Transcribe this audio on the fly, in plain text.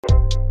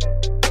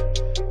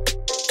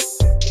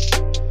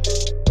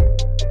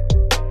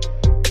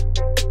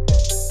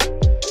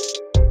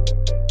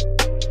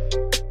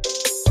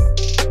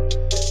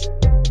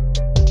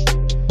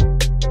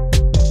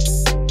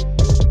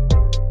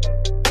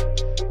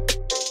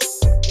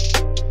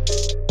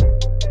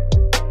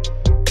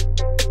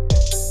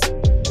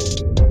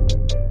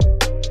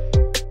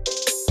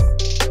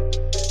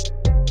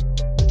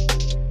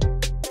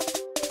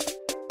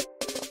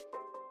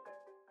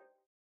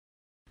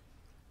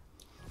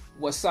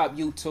What's up,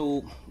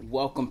 YouTube?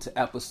 Welcome to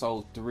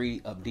episode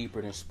 3 of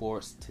Deeper Than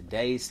Sports.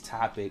 Today's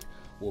topic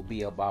will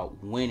be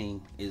about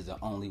winning is the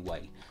only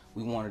way.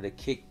 We wanted to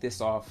kick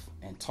this off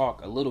and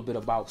talk a little bit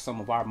about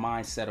some of our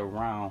mindset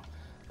around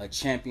a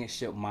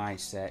championship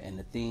mindset and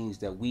the things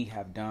that we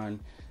have done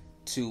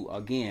to,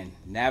 again,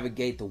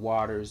 navigate the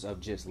waters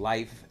of just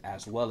life,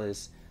 as well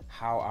as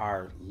how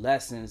our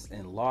lessons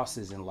and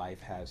losses in life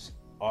has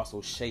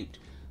also shaped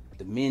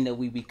the men that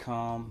we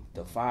become,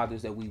 the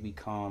fathers that we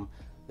become,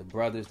 the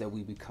brothers that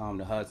we become,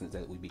 the husbands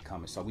that we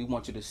become. And so we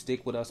want you to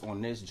stick with us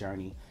on this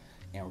journey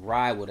and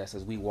ride with us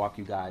as we walk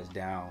you guys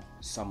down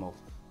some of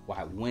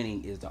why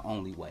winning is the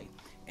only way.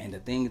 And the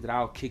thing that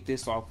I'll kick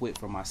this off with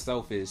for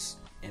myself is,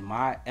 in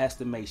my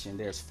estimation,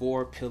 there's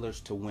 4 pillars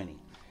to winning.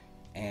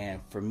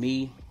 And for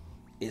me,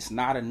 it's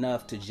not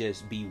enough to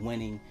just be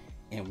winning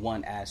in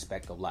one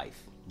aspect of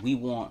life. We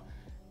want,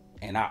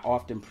 and I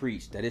often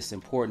preach that it's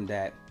important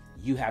that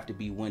you have to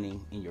be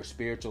winning in your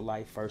spiritual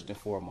life first and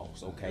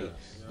foremost, okay?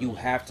 You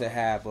have to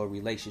have a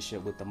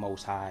relationship with the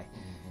Most High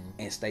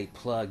and stay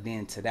plugged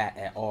into that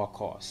at all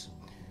costs.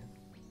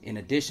 In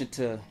addition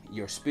to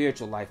your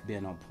spiritual life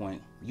being on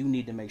point, you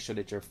need to make sure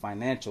that your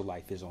financial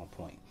life is on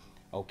point,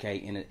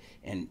 okay?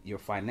 And your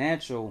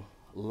financial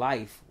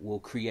life will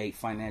create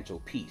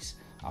financial peace.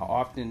 I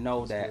often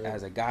know that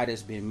as a guy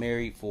that's been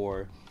married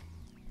for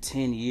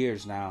 10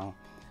 years now,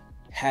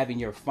 having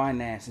your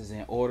finances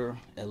in order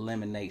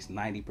eliminates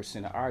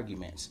 90% of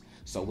arguments.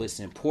 So it's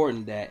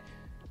important that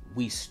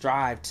we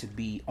strive to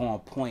be on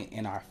point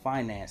in our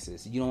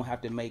finances. You don't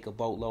have to make a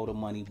boatload of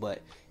money,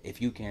 but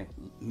if you can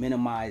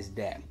minimize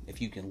that,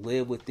 if you can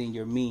live within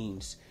your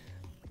means,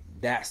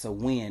 that's a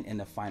win in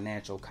the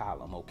financial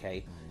column,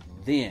 okay?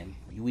 Then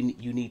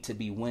you need to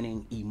be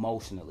winning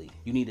emotionally.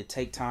 You need to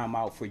take time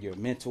out for your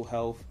mental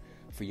health,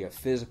 for your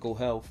physical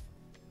health.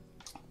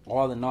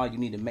 All in all, you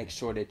need to make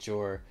sure that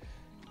your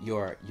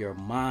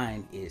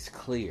mind is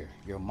clear.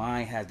 Your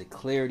mind has the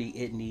clarity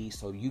it needs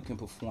so you can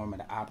perform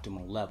at an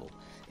optimal level.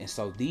 And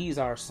so these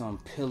are some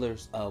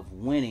pillars of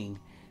winning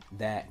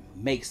that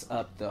makes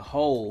up the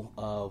whole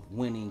of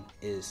winning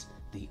is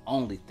the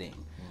only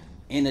thing.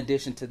 In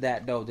addition to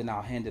that, though, then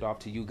I'll hand it off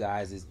to you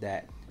guys, is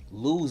that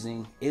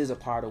losing is a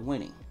part of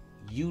winning.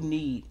 You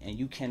need and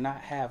you cannot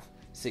have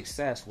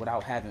success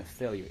without having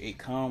failure. It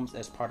comes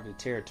as part of the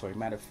territory.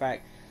 Matter of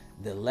fact,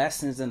 the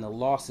lessons and the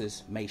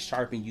losses may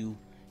sharpen you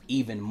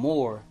even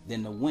more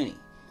than the winning,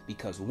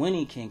 because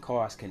winning can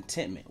cause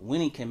contentment.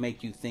 Winning can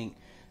make you think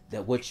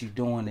that what you're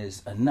doing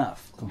is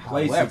enough.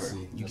 However,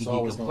 you can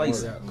get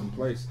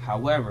complacent.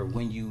 However,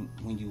 when you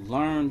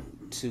learn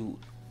to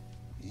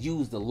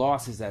use the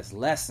losses as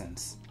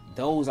lessons,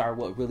 those are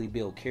what really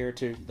build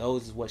character.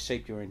 Those is what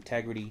shape your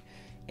integrity,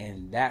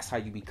 and that's how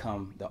you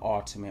become the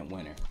ultimate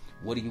winner.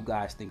 What do you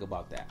guys think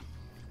about that?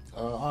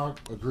 I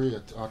agree.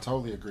 I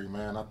totally agree,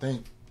 man. I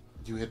think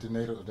you hit the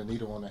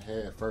needle on the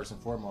head first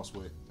and foremost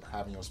with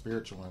having your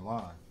spiritual in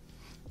line.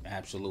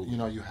 Absolutely. You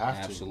know, you have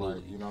to. Absolutely.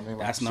 Like, you know what I mean?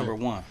 Like that's number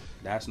one.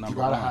 That's number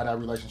one. one. You gotta have that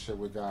relationship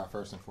with God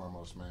first and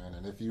foremost, man.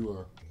 And if you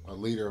are a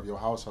leader of your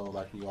household,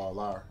 like we all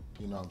are,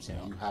 you know what I'm saying?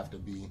 Yeah. You have to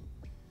be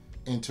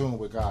in tune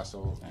with God,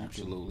 so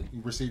absolutely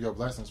you receive your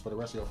blessings for the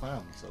rest of your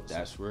family. So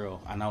that's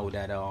real. I know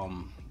that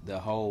the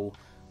whole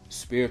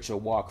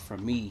spiritual walk for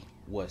me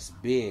was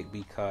big,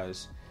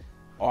 because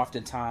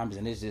oftentimes,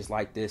 and it's just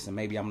like this, and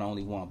maybe I'm the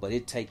only one, but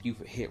it take you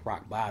to hit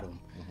rock bottom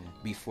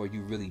before you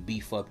really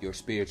beef up your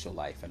spiritual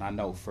life. And I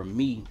know for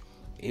me,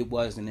 it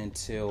wasn't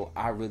until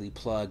I really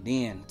plugged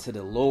in to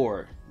the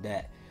Lord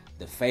that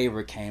the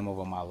favor came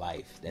over my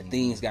life, that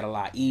things got a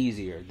lot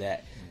easier,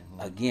 that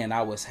again,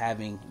 I was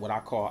having what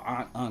I call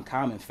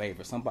uncommon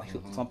favor. Some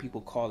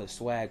people call it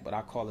swag, but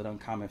I call it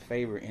uncommon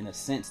favor, in a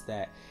sense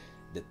that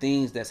the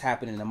things that's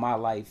happening in my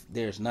life,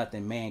 there's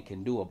nothing man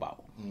can do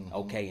about.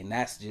 Okay, and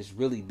that's just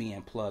really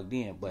being plugged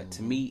in. But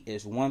to me,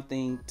 it's one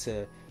thing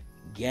to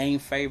gain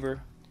favor,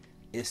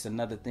 it's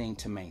another thing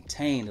to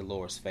maintain the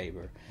Lord's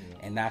favor,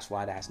 and that's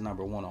why that's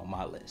number one on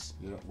my list.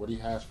 Yeah, what He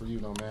has for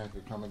you, no man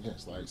could come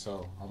against. Like,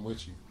 so I'm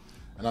with you,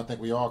 and I think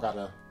we all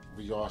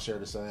share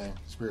the same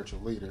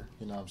spiritual leader.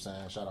 You know what I'm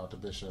saying? Shout out to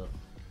Bishop.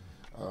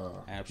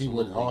 He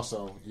would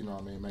also, you know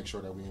what I mean, make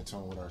sure that we in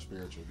tune with our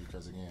spiritual,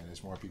 because again,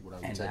 it's more people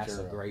that we take care of. And that's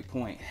a great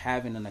point.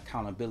 Having an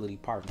accountability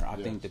partner. I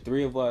think the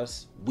three of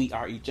us, we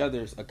are each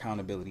other's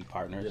accountability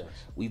partners. Yes.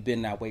 We've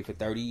been that way for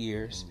 30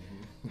 years.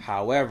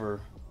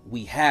 However,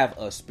 we have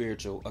a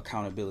spiritual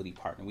accountability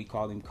partner. We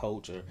call him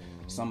Coach, or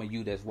some of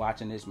you that's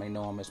watching this may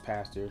know him as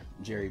Pastor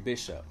Jerry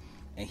Bishop,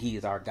 and he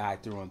is our guy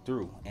through and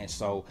through. And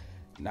so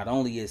not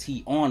only is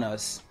he on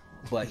us,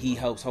 but he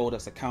helps hold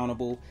us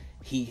accountable.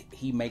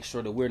 He makes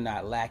sure that we're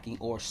not lacking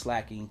or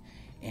slacking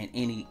in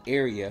any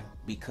area,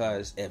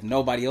 because if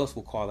nobody else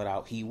will call it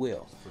out, he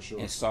will. For sure.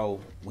 And so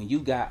when you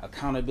got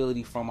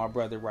accountability from our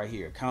brother right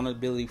here,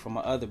 accountability from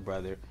my other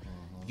brother,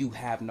 you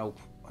have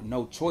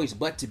no choice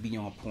but to be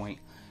on point.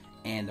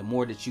 And the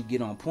more that you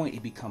get on point,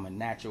 it become a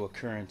natural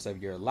occurrence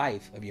of your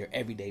life, of your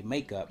everyday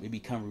makeup. It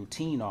become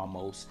routine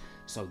almost.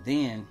 So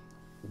then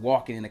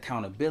walking in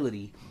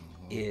accountability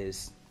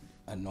is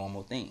a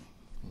normal thing.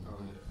 Oh,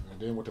 yeah.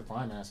 then with the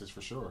finances,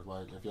 for sure.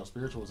 Like, if your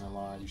spiritual is in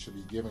line, you should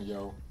be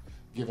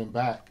giving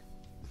back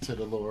to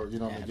the Lord. You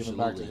know what I mean? Giving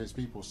back to His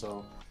people.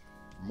 So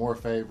more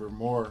favor,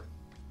 more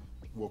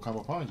will come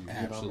upon you. You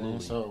know what I mean?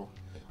 So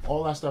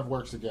all that stuff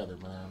works together,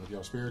 man. If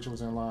your spiritual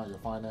is in line, your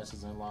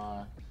finances in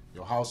line,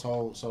 your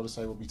household, so to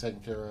say, will be taken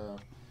care of.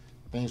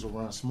 Things will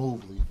run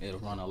smoothly. It'll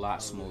run a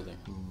lot smoother.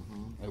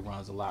 It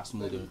runs a lot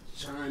smoother.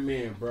 Chime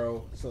in,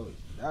 bro. So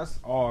that's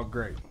all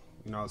great.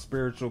 You know,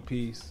 spiritual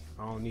piece.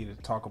 I don't need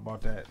to talk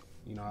about that.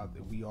 You know,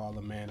 we all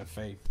a man of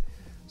faith.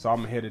 So I'm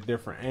gonna hit a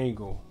different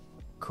angle.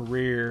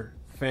 Career,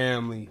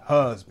 family,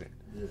 husband.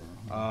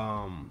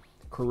 Yeah.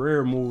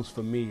 Career moves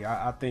for me.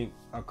 I think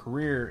a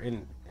career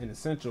in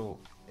essential,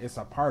 it's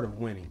a part of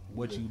winning.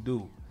 What you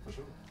do. For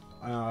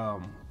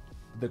sure.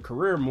 The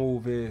career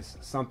move is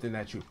something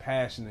that you're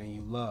passionate and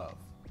you love.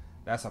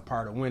 That's a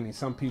part of winning.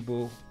 Some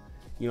people,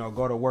 you know,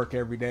 go to work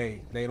every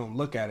day. They don't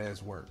look at it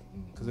as work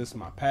because it's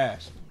my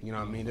passion. You know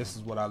what I mean? This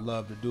is what I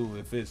love to do.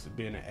 If it's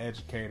being an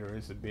educator,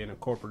 it's being in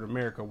corporate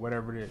America,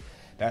 whatever it is,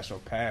 that's your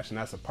passion.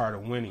 That's a part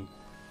of winning.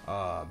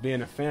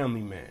 Being a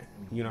family man,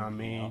 you know what I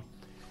mean?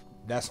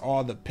 That's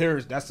all the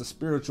pillars. That's the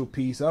spiritual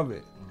piece of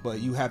it.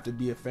 But you have to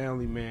be a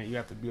family man. You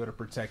have to be able to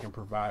protect and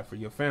provide for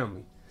your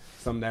family.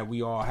 Something that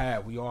we all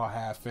have. We all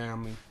have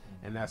family,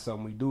 and that's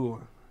something we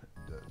do.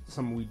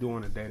 Something we do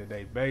on a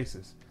day-to-day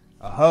basis.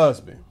 A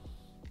husband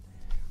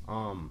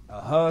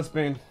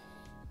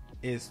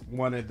is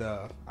one of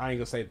the, I ain't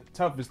gonna say the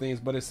toughest things,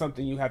 but it's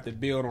something you have to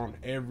build on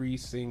every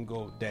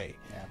single day.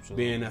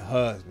 Absolutely. Being a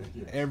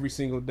husband, every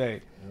single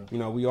day. You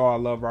know, we all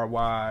love our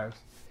wives,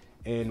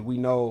 and we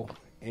know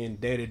in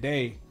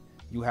day-to-day,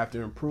 you have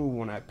to improve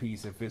on that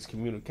piece. If it's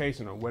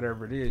communication or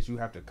whatever it is, you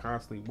have to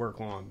constantly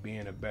work on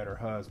being a better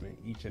husband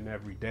each and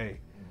every day.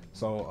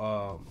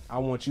 So I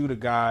want you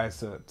guys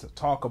to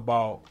talk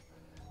about,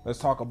 let's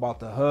talk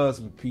about the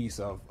husband piece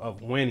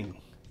of winning,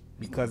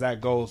 because that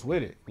goes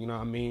with it. You know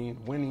what I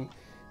mean? Winning,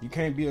 you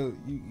can't be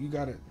you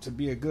got to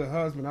be a good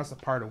husband. That's a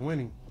part of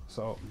winning.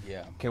 So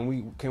yeah, can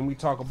we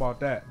talk about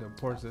that, the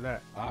importance of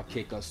that? I'll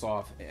kick us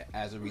off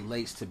as it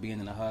relates to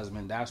being a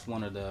husband. That's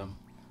one of the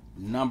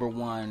number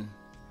one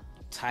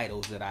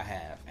titles that I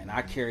have, and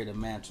I carry the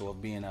mantle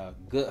of being a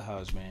good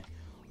husband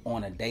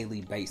on a daily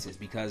basis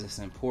because it's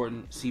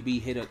important.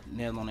 CB hit a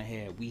nail on the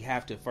head. We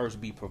have to first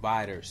be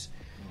providers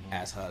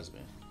as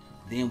husbands,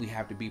 then we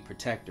have to be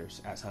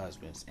protectors as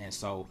husbands. And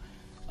so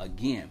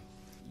again,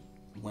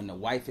 when the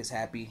wife is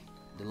happy,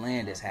 the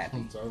land is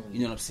happy. You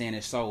know what I'm saying?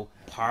 And so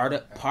part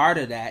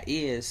of that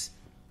is,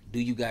 do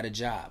you got a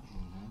job?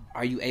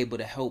 Are you able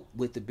to help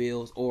with the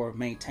bills or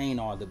maintain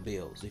all the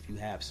bills if you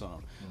have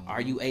some?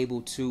 Are you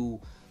able to,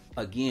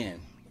 again,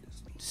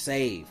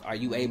 save? Are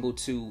you able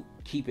to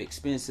keep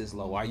expenses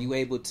low? Are you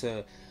able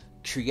to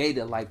create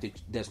a life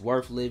that's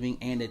worth living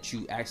and that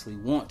you actually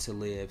want to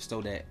live,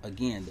 so that,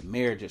 again, the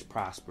marriage is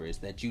prosperous,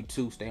 that you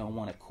two stay on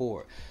one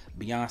accord?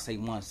 Beyonce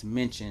once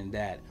mentioned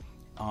that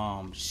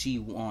she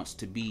wants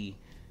to be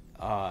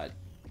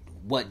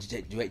what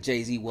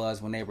Jay-Z was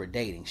when they were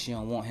dating. She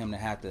don't want him to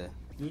have to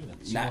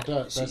she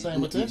wants that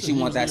same attention. She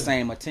wants that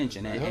same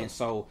attention. And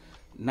so,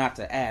 not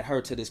to add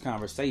her to this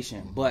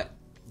conversation, but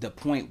the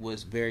point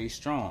was very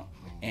strong.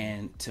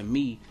 And to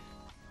me,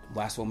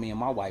 that's what me and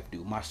my wife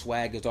do. My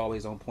swag is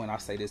always on point. I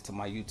say this to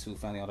my YouTube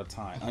family all the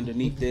time.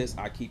 Underneath this,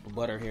 I keep a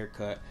butter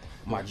haircut.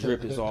 My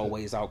drip is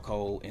always out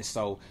cold. And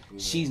so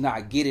she's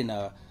not getting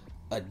a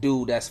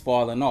dude that's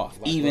falling off.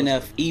 Even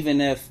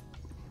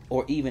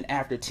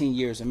after 10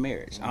 years of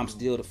marriage, I'm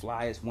still the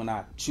flyest when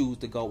I choose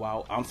to go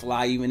out. I'm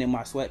fly even in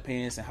my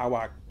sweatpants and how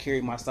I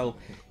carry myself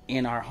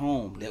in our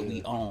home that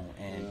we own.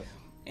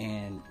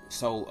 And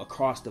so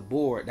across the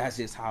board, that's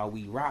just how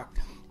we rock.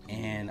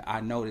 And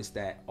I noticed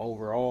that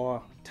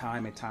overall,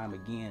 time and time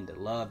again, the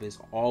love is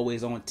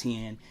always on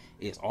 10.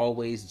 It's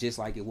always just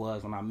like it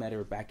was when I met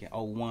her back in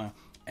 01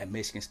 at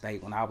Michigan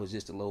State, when I was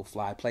just a little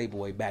fly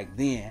playboy back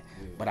then.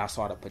 But I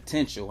saw the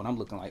potential, and I'm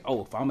looking like,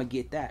 oh, if I'm going to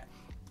get that,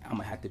 I'm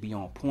going to have to be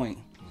on point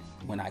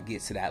when I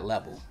get to that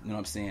level. You know what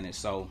I'm saying? And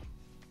so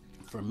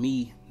for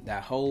me,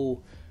 that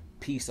whole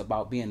piece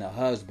about being a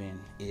husband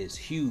is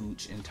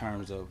huge in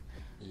terms of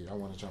I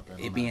want to jump in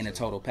it being a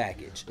total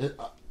package.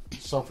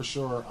 So for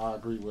sure, I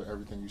agree with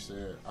everything you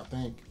said. I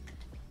think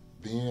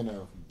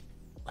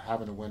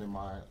having a winning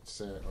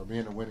mindset or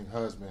being a winning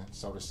husband,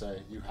 so to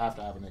say, you have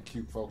to have an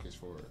acute focus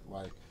for it.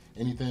 Like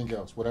anything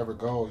else, whatever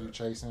goal you're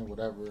chasing,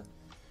 whatever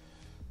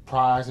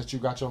prize that you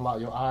got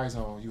your eyes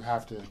on, you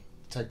have to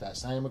take that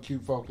same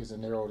acute focus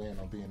and narrow it in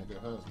on being a good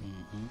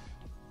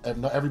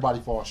husband.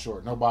 Everybody falls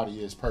short.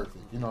 Nobody is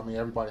perfect. You know what I mean?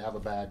 Everybody have a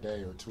bad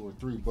day or two or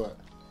three, but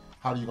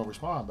how are you going to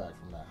respond back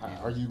from that?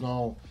 How are you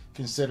going to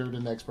consider the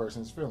next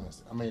person's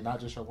feelings? I mean, not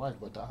just your wife,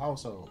 but the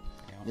household.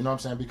 Yeah. You know what I'm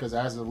saying? Because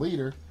as a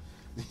leader,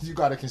 you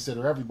got to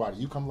consider everybody.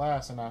 You come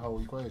last in that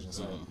whole equation.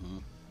 So,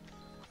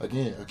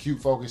 again, acute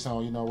focus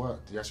on, you know what,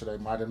 yesterday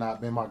might have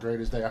not been my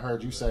greatest day. I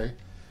heard you say,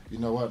 you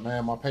know what,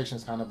 man, my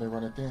patience kind of been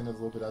running thin a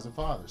little bit as a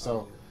father.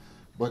 So,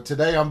 but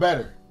today I'm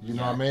better. You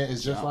know what I mean?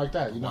 It's just like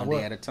that. You know One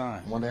day at a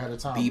time. One day at a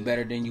time. Be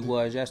better than you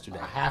was yesterday.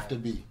 I have to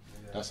be.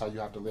 That's how you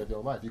have to live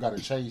your life. You got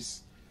to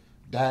chase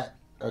that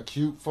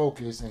acute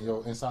focus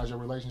inside your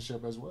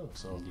relationship as well.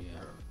 So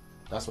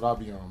that's what I'll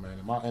be on,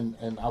 man.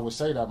 And I would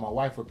say that my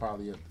wife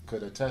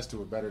could attest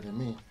to it better than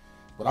me.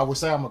 But I would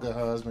say I'm a good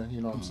husband,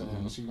 you know what I'm saying?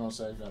 And she's gonna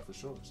say that for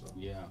sure. So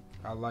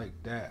I like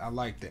that. I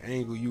like the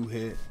angle you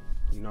hit.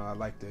 You know, I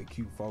like the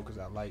acute focus.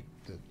 I like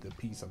the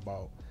piece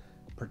about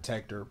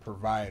protector,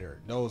 provider.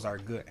 Those are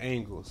good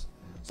angles.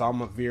 So I'm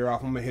gonna veer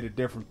off. I'm gonna hit a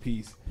different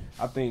piece.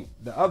 I think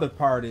the other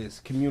part is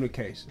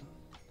communication.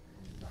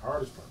 The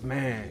hardest part,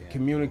 man.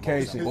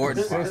 Communication,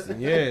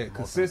 consistent.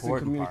 Consistent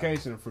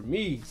communication. For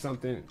me,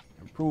 something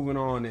improving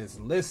on is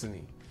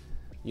listening.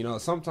 You know,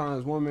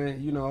 sometimes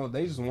women, you know,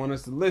 they just want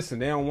us to listen.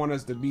 They don't want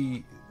us to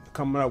be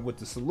coming up with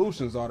the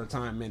solutions all the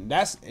time, and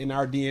that's in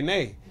our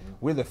DNA.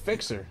 We're the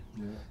fixer.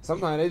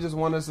 Sometimes they just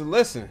want us to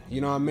listen.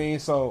 You know what I mean?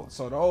 So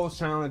those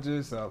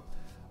challenges of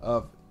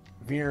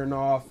veering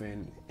off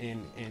and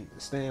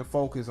staying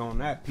focused on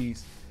that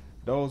piece,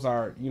 those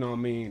are, you know what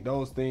I mean,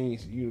 those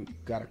things you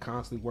got to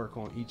constantly work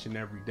on each and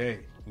every day.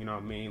 You know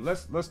what I mean?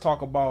 Let's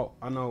talk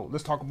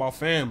about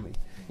family.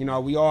 You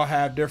know, we all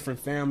have different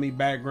family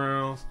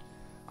backgrounds.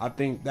 I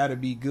think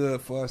that'd be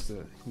good for us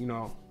to, you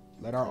know,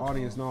 let our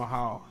audience know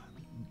how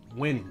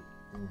winning,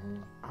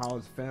 how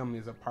his family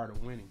is a part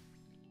of winning.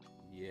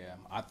 Yeah,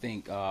 I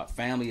think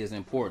family is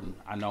important.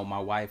 I know my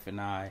wife and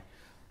I,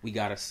 we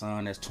got a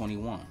son that's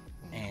 21,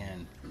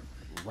 and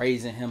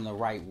raising him the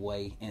right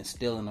way,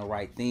 instilling the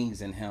right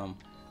things in him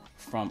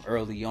from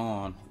early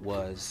on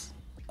was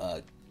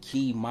a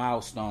key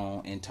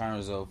milestone in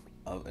terms of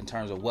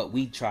what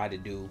we try to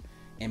do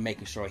and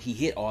making sure he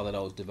hit all of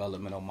those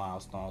developmental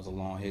milestones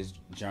along his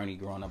journey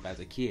growing up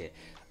as a kid.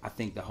 I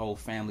think the whole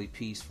family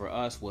piece for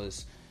us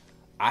was,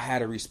 I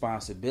had a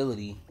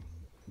responsibility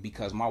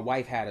because my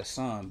wife had a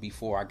son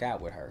before I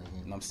got with her. You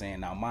know what I'm saying?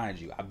 Now, mind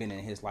you, I've been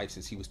in his life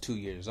since he was 2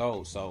 years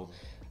old, so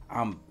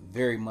I'm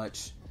very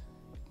much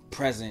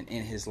present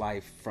in his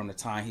life from the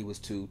time he was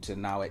 2 to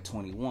now at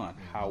 21.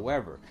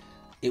 However,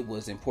 it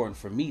was important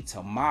for me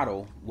to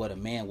model what a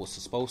man was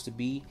supposed to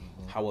be,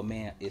 how a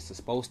man is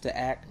supposed to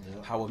act,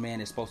 how a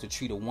man is supposed to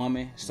treat a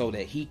woman, so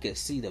that he could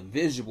see the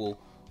visual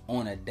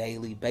on a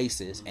daily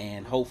basis,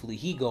 and hopefully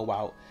he go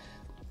out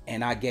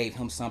and I gave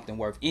him something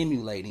worth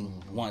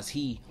emulating once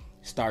he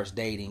starts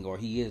dating, or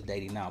he is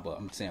dating now, but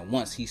I'm saying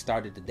once he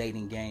started the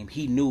dating game,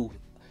 he knew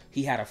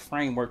he had a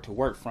framework to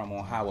work from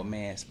on how a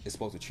man is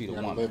supposed to treat a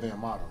woman. Live in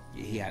model.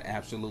 He had,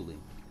 absolutely.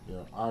 Yeah,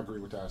 I agree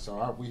with that. So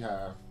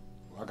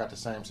I got the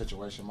same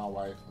situation. Me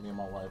and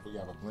my wife, we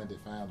have a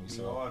blended family.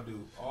 So we all do.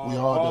 We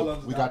all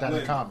do. We got that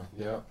in common.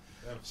 Yeah.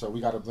 So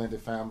we got a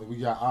blended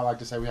family. I like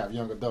to say we have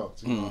young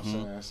adults. You know what I'm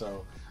saying?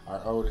 So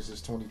our oldest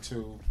is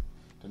 22,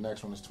 the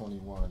next one is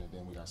 21, and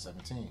then we got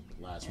 17,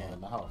 the last one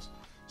in the house.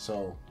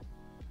 So,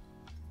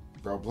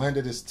 bro,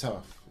 blended is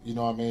tough. You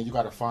know what I mean? You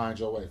got to find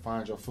your way,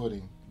 find your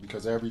footing,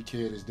 because every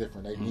kid is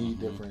different. They need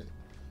different.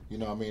 You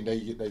know what I mean?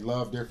 They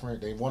love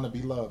different. They want to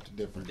be loved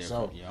different.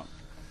 So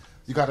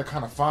you got to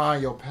kind of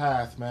find your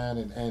path, man,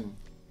 and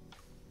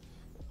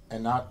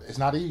it's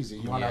not easy.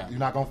 You're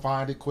not gonna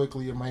find it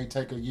quickly. It may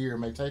take a year. It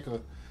may take a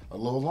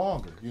little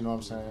longer. You know what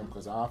I'm saying?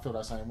 Because I feel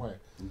that same way.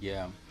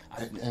 Yeah.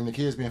 And the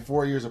kids being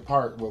 4 years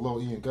apart with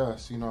Lil E and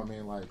Gus, you know what I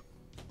mean? Like,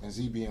 and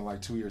Z being like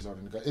 2 years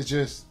older than Gus. It's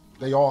just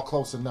they all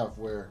close enough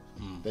where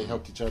they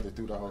helped each other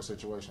through the whole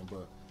situation.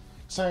 But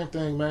same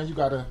thing, man. You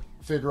got to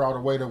figure out a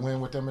way to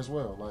win with them as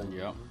well. Like,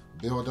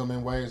 build them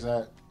in ways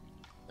that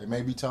it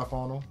may be tough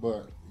on them,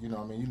 but you know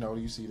what I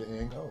mean? You see the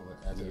end goal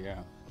as it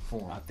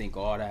form. I think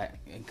all that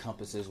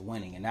encompasses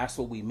winning, and that's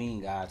what we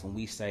mean, guys, when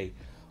we say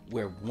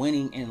we're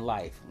winning in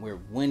life, we're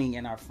winning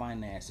in our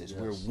finances,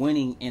 we're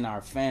winning in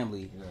our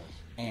family.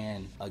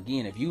 And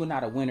again, if you're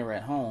not a winner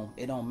at home,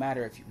 it don't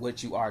matter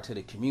what you are to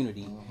the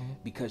community,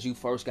 because you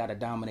first got to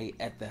dominate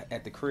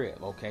at the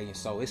crib, okay? And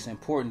so it's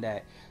important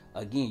that,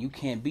 again, you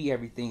can't be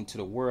everything to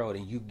the world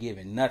and you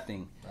giving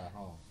nothing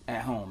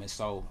at home. And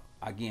so,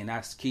 again,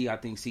 that's key. I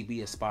think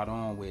CB is spot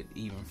on with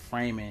even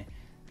framing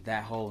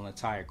that whole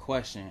entire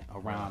question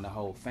around the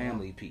whole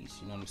family piece.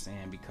 You know what I'm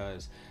saying?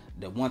 Because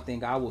the one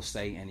thing I will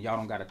say, and y'all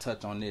don't got to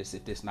touch on this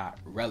if it's not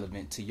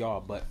relevant to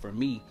y'all, but for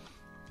me,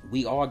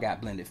 we all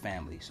got blended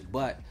families.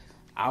 But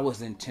I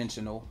was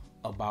intentional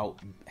about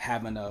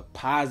having a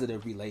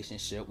positive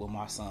relationship with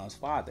my son's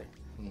father.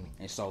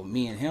 And so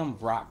me and him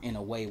rock in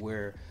a way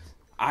where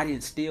I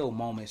didn't steal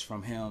moments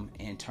from him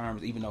in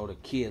terms, even though the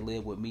kid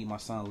lived with me, my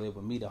son lived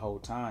with me the whole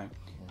time.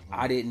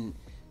 I didn't,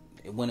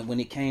 when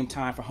it came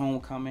time for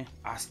homecoming,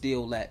 I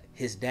still let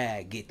his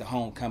dad get the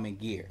homecoming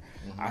gear.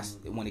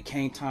 When it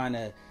came time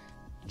to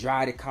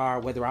drive the car,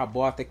 whether I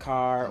bought the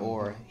car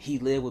or he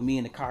lived with me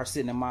in the car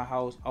sitting in my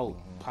house,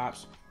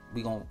 Pops,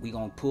 we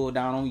gonna pull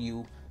down on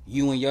you.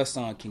 You and your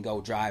son can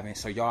go driving.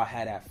 So y'all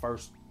had that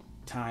first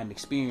time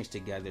experience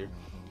together.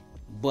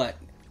 But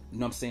you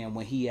know what I'm saying,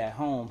 when he at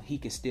home, he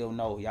can still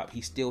know,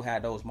 he still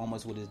had those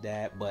moments with his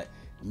dad, but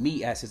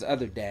me as his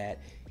other dad,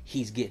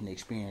 he's getting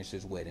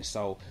experiences with. And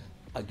so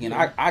again,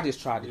 I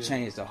just tried to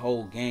change the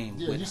whole game.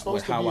 Yeah, you're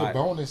supposed to be a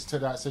bonus to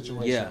that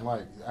situation. Yeah.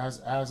 Like as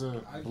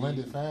a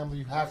blended family,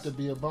 you have to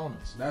be a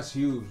bonus. That's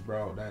huge,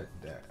 bro. That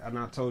and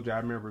I told you I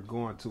remember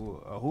going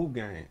to a hoop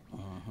game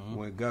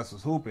when Gus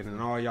was hooping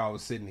and all y'all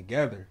was sitting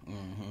together.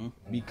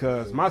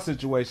 Because my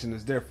situation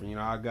is different. You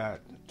know, I got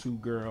 2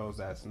 girls.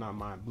 That's not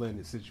my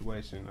blended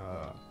situation.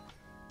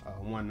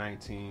 One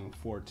 19,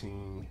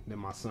 14. Then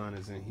my son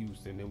is in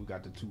Houston. Then we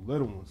got the 2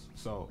 little ones.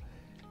 So,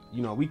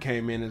 you know, we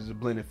came in as a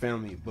blended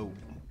family, but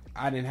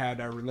I didn't have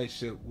that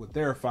relationship with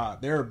their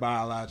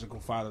biological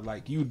father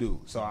like you do.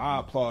 So I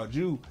applaud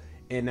you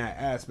in that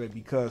aspect,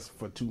 because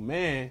for 2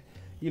 men,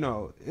 you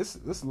know, it's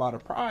a lot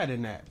of pride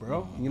in that,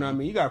 bro. You know what I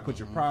mean? You got to put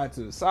your pride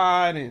to the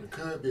side. And it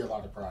could be a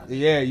lot of pride.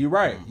 Yeah, you're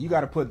right. You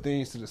got to put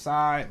things to the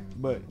side,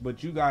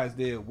 but you guys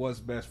did what's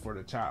best for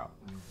the child.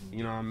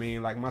 You know what I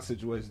mean? Like, my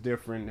situation is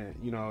different. And,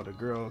 you know, the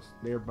girls,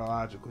 they're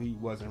biological. He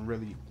wasn't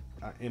really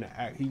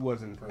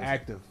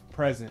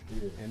present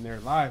in their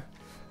life.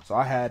 So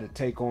I had to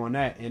take on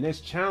that, and it's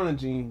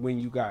challenging when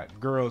you got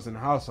girls in the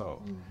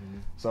household.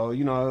 So,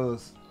 you know,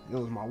 it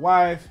was my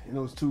wife and it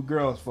was 2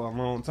 girls for a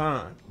long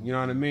time. You know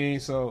what I mean?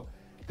 So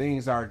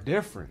things are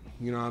different.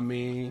 You know what I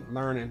mean?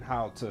 Learning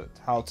how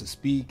to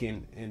speak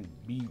and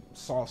be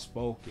soft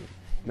spoken.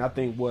 And I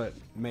think what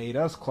made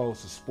us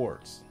close is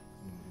sports,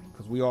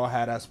 because we all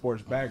had that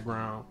sports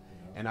background,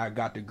 and I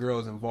got the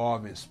girls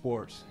involved in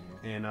sports,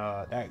 and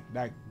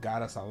that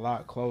got us a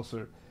lot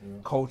closer.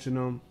 Coaching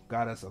them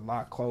got us a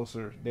lot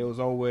closer. There was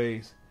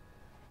always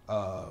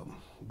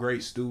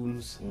great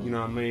students, you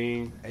know what I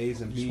mean?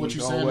 A's and B's. What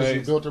you're saying is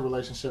you built a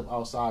relationship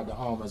outside the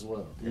home as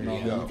well. You know,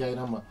 you gave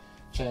them a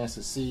chance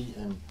to see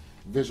and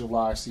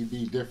visualize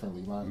CB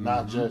differently, like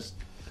not just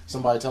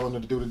somebody telling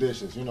them to do the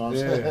dishes. You know what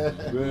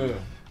I'm saying?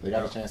 They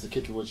got a chance to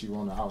kick it with you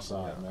on the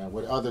outside, man,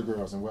 with other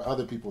girls and what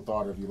other people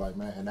thought of you, like,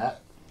 man, and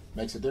that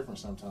makes a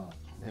difference sometimes.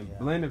 And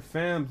blended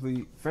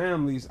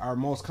families are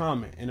most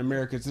common in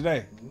America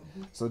today.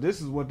 So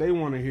this is what they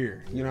want to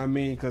hear. You know what I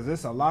mean? Because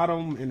there's a lot of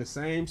them in the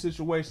same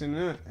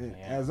situation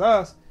as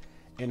us,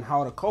 and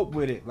how to cope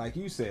with it. Like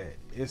you said,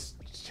 it's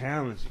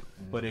challenging.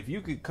 But if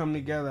you could come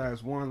together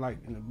as one, like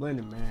in the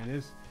blended,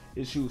 man,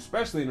 it's huge,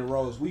 especially in the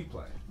roles we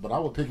play. But I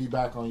would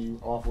piggyback on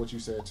you off what you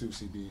said too,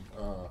 CB.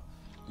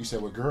 You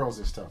said with girls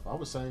it's tough. I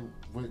would say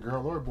with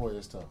girl or boy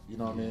it's tough. You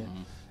know what I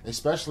mean?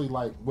 Especially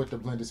like with the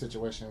blended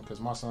situation, because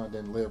my son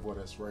didn't live with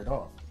us right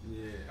off.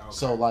 Yeah. Okay.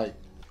 So like,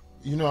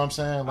 you know what I'm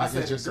saying? Like, I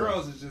said it's just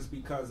girls is just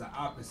because of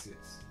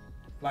opposites.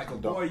 Like a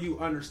boy, you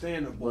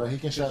understand a boy. Well, he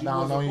can shut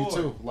down on you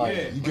too.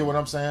 Like, you get what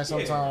I'm saying?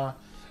 Sometimes,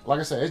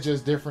 like I said, it's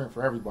just different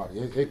for everybody.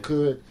 It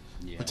could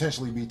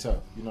potentially be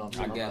tough. You know what I'm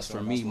saying? I guess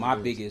for me, my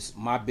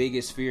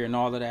biggest fear and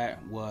all of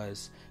that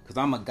was, because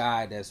I'm a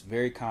guy that's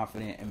very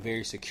confident and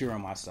very secure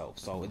in myself.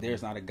 So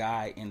there's not a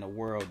guy in the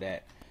world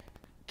that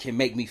can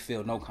make me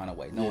feel no kind of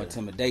way, no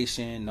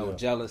intimidation, no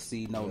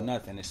jealousy, no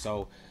nothing. And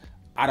so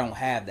I don't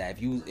have that.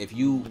 If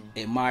you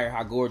admire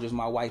how gorgeous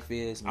my wife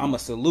is, I'ma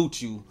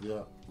salute you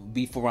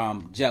before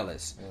I'm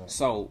jealous.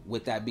 So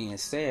with that being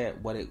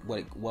said, what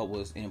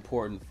was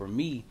important for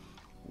me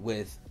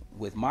with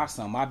my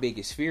son, my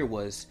biggest fear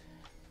was,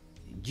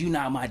 you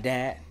not my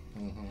dad.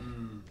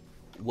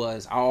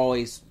 Was I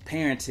always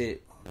parented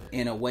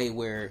in a way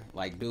where,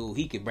 like, dude,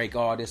 he could break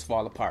all this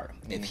fall apart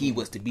if he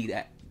was to be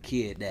that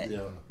kid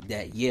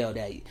that yelled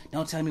at you,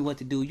 don't tell me what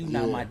to do, you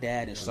not my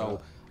dad. And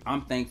so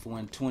I'm thankful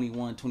in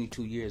 21,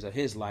 22 years of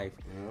his life,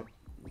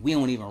 we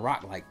don't even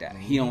rock like that.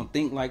 He don't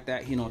think like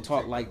that, he don't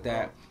talk like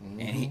that,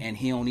 and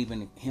he don't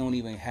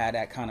even have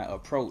that kind of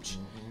approach.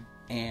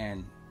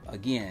 And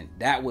again,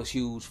 that was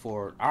huge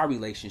for our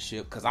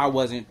relationship, because I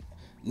was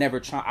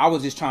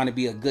just trying to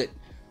be a good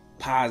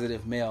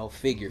positive male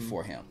figure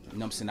for him. You know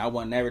what I'm saying? I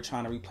wasn't never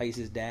trying to replace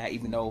his dad,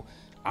 even though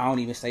I don't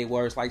even say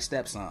words like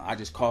stepson. I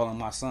just call him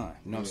my son.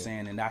 You know what I'm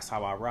saying? And that's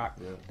how I rock.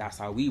 That's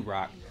how we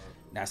rock.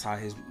 That's how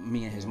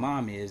me and his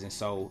mom is. And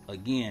so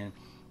again,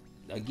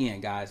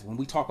 guys, when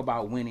we talk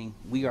about winning,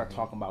 we are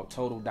talking about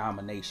total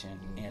domination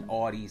in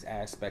all these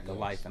aspects of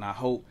life. And I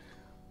hope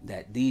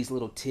that these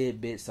little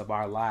tidbits of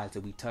our lives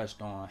that we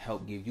touched on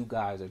help give you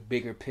guys a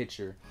bigger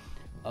picture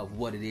of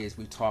what it is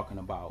we're talking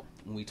about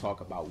when we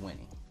talk about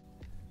winning.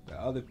 The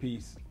other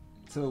piece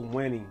to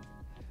winning,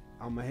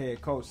 I'm a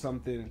head coach,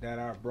 something that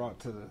I brought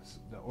to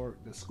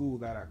the school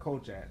that I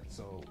coach at.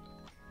 So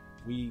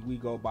we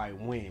go by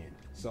win.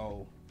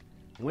 So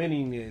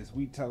winning is,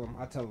 I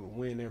tell them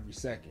win every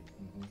second.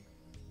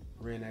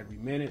 Win every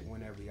minute,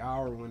 win every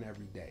hour, win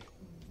every day.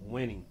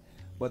 Winning.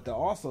 But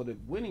the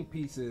winning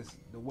piece is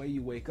the way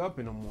you wake up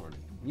in the morning.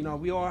 You know,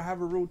 we all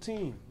have a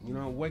routine. You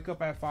know, wake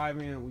up at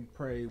 5 a.m., we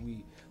pray,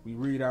 we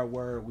read our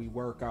word, we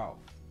work out.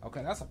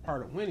 Okay, that's a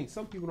part of winning.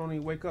 Some people don't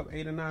even wake up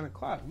 8 or 9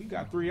 o'clock. We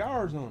got 3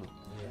 hours on them.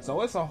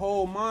 So it's a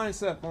whole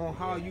mindset on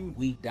how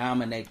we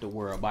dominate the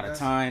world. By the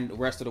time the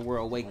rest of the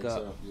world wake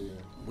up,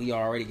 we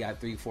already got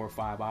 3, 4,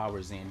 5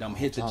 hours in. Them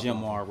hit the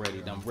gym already.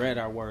 Them read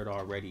our word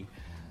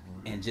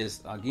and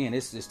just, again,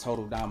 it's just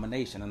total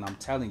domination. And I'm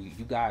telling you,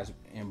 you guys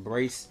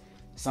embrace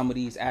some of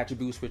these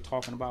attributes we're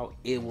talking about,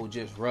 it will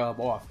just rub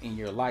off in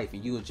your life,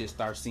 and you will just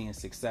start seeing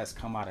success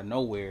come out of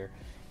nowhere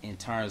in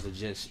terms of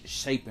just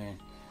shaping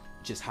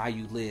just how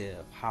you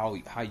live, how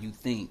you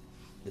think,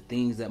 the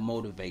things that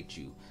motivate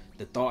you,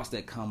 the thoughts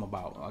that come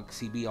about.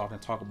 CB often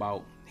talk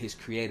about his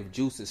creative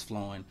juices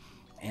flowing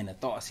and the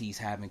thoughts he's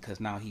having because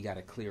now he got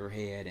a clear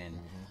head and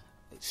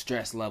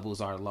stress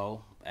levels are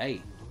low.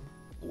 Hey,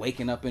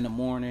 waking up in the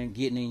morning,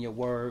 getting in your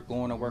word,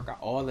 going to work,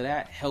 all of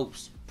that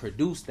helps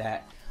produce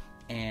that.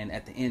 And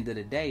at the end of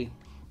the day,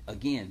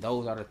 again,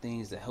 those are the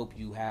things that help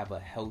you have a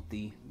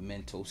healthy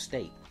mental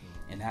state.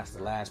 And that's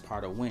the last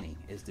part of winning,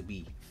 is to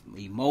be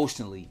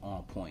emotionally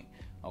on point.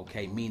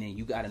 Okay, meaning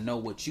you got to know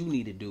what you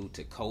need to do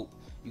to cope.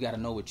 You got to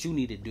know what you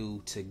need to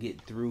do to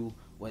get through,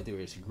 whether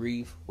it's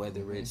grief,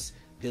 whether it's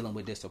dealing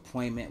with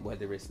disappointment,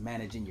 whether it's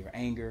managing your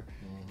anger.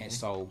 And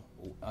so,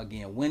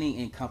 again,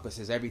 winning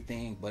encompasses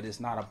everything, but it's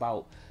not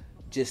about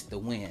just the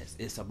wins.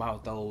 It's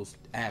about those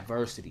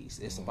adversities.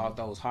 It's about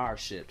those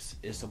hardships.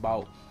 It's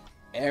about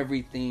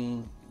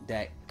everything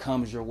that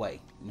comes your way.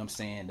 You know what I'm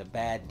saying? The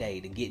bad day,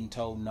 the getting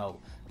told no,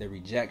 the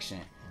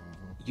rejection,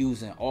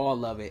 using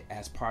all of it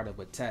as part of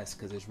a test,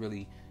 because it's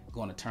really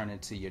going to turn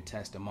into your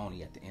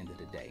testimony at the end of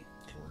the day.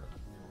 Correct.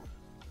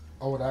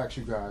 I would ask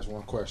you guys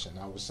one question.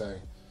 I would say,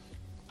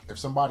 if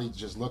somebody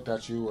just looked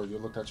at you or you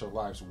looked at your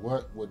lives,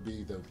 what would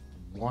be the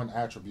one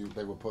attribute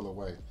they would pull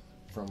away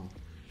from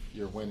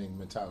your winning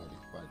mentality?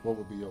 Like, what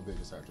would be your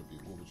biggest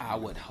attribute? What would you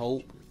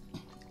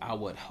I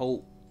would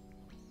hope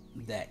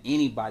that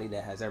anybody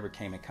that has ever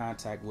came in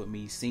contact with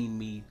me, seen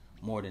me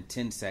more than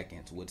 10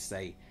 seconds, would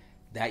say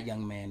that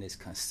young man is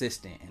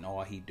consistent in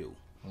all he do.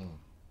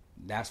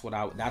 That's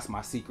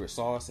my secret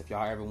sauce. If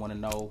y'all ever want to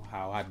know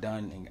how I've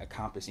done and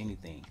accomplished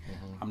anything,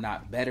 I'm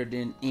not better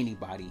than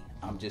anybody.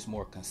 I'm just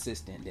more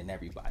consistent than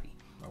everybody.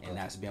 Okay. And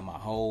that's been my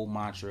whole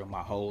mantra,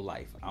 my whole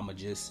life. I'm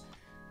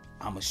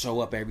gonna show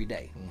up every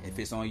day. If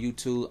it's on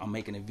YouTube, I'm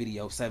making a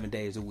video 7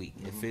 days a week.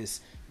 If it's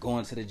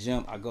going to the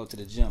gym, I go to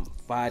the gym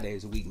 5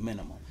 days a week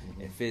minimum.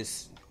 If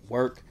it's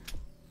work,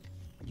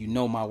 you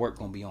know my work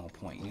gonna be on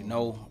point. You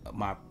know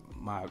my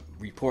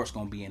report's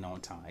gonna be in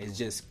on time. It's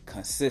just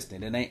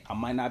consistent. I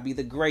might not be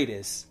the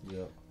greatest.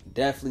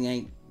 Definitely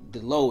ain't the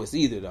lowest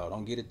either, though.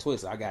 Don't get it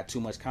twisted. I got too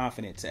much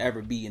confidence to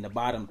ever be in the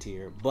bottom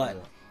tier,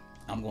 but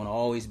I'm gonna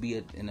always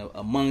be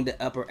among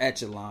the upper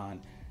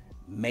echelon.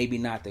 Maybe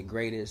not the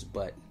greatest,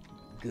 but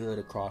good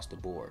across the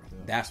board.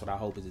 That's what I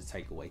hope is the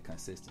takeaway: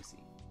 consistency.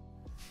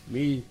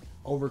 Me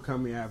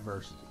overcoming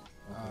adversity.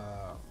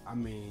 I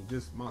mean,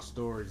 just my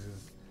stories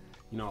is,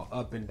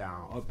 up and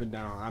down.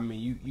 I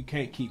mean, you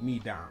can't keep me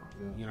down.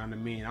 You know what I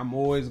mean? I'm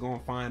always gonna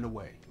find a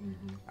way.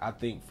 I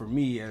think for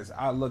me, as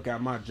I look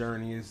at my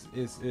journey,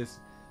 it's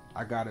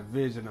I got a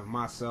vision of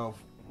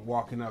myself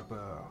walking up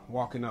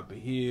a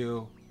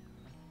hill.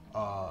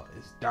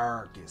 It's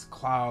dark, it's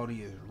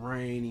cloudy, it's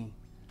rainy,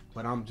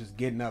 but I'm just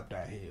getting up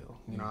that hill.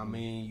 You know what I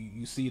mean?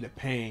 You see the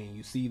pain,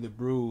 you see the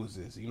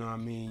bruises. You know what I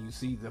mean? You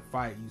see the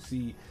fight, you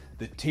see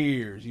the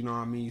tears. You know what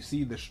I mean? You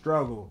see the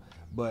struggle.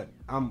 But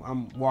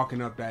I'm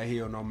walking up that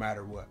hill no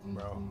matter what,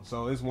 bro.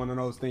 So it's one of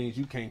those things,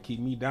 you can't keep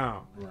me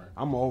down.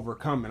 I'm gonna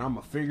overcome it. I'm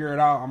gonna figure it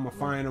out. I'm gonna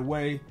find a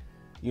way.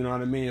 You know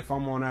what I mean? If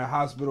I'm on that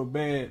hospital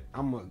bed,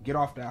 I'm gonna get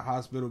off that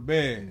hospital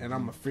bed and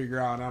I'm gonna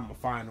figure out. I'm gonna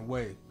find a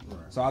way.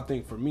 So I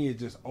think for me, it's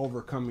just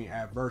overcoming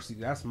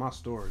adversity. That's my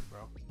story,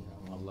 bro.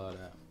 I love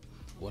that.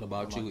 What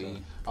about you,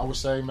 E? I would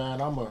say,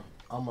 man,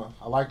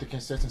 I like the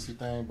consistency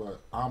thing, but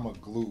I'm a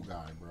glue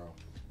guy, bro.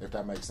 If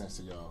that makes sense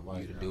to y'all.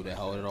 Like, you do that,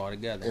 hold it all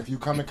together. If you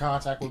come in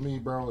contact with me,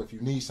 bro, if you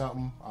need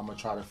something, I'm going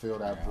to try to fill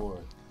that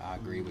void. I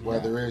agree with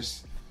Whether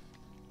it's,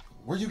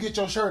 where you get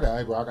your shirt at,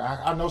 hey, bro,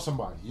 I know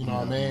somebody. You know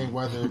what I mean?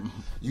 Whether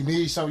you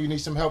need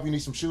some help, you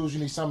need some shoes, you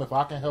need something. If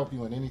I can help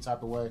you in any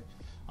type of way,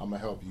 I'm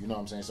going to help you. You know what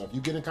I'm saying? So if you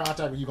get in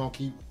contact with me, you're going to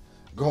keep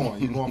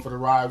going. You're going for the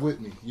ride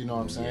with me. You know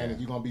what I'm saying? And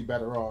you're going to be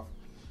better off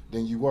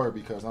than you were,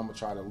 because I'm going to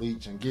try to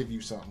leech and give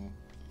you something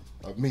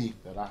of me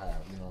that I have,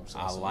 you know what I'm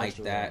saying? I like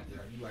that. Yeah,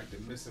 you like the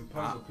missing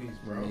puzzle piece,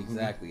 bro.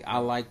 Exactly. I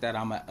like that.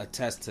 I'm going to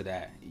attest to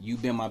that.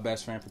 You've been my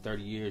best friend for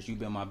 30 years. You've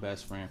been my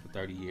best friend for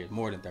 30 years,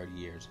 more than 30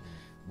 years.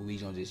 But we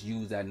going to just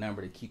use that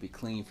number to keep it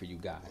clean for you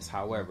guys.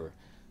 However,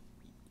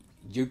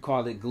 you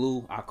call it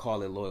glue, I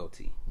call it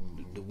loyalty.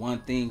 The one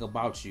thing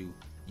about you,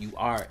 you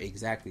are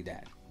exactly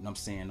that. You know what I'm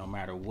saying? No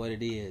matter what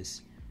it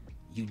is,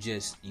 you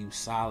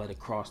solid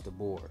across the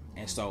board.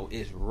 And so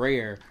it's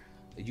rare.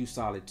 You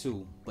solid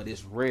too, but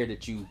it's rare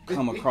that you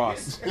come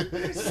across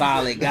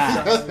solid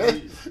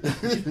guys.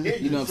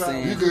 You know what I'm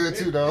saying? You good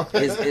too, though.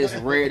 It's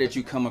rare that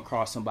you come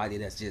across somebody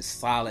that's just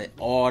solid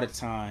all the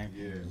time,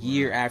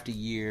 year after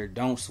year,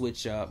 don't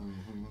switch up.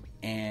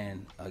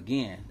 And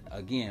again,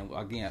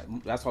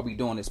 that's why we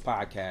doing this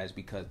podcast,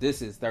 because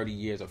this is 30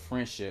 years of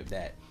friendship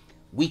that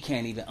we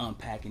can't even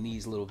unpack in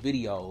these little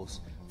videos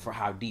for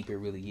how deep it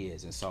really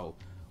is. And so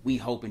we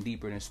hoping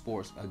Deeper Than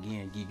Sports,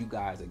 again, give you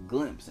guys a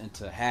glimpse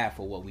into half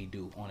of what we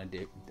do on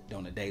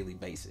a daily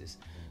basis.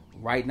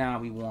 Right now,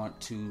 we want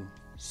to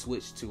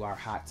switch to our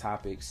hot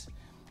topics,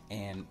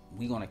 and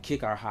we're going to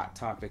kick our hot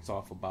topics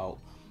off about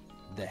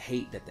the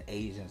hate that the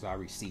Asians are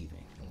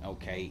receiving.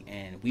 Okay,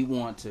 and we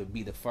want to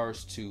be the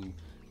first to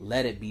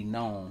let it be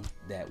known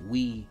that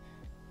we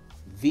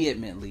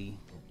vehemently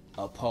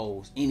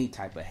oppose any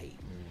type of hate.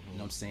 You know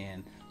what I'm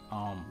saying?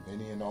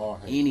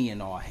 Any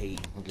and all hate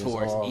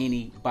towards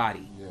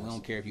anybody. Yes. We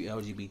don't care if you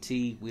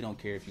LGBT. We don't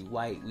care if you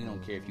white. We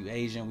don't care if you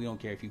Asian. We don't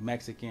care if you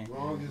Mexican.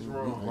 Wrong is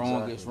wrong.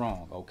 Wrong is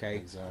wrong. Okay.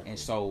 Exactly. And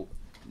so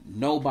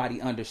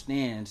nobody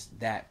understands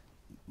that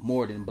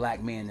more than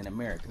black men in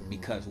America,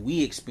 because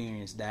we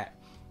experience that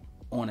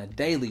on a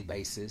daily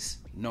basis.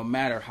 No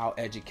matter how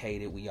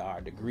educated we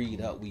are,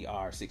 degreed up we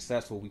are,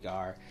 successful we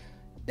are,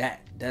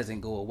 that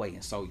doesn't go away.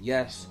 And so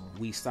yes,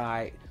 we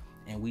side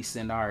and we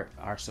send our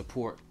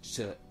support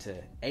to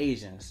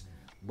Asians,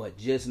 but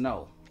just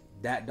know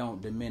that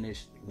don't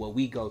diminish what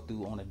we go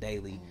through on a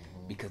daily,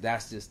 because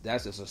that's just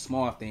a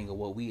small thing of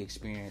what we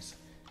experience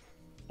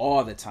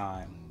all the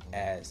time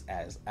as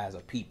a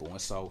people.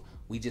 And so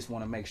we just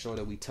want to make sure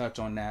that we touch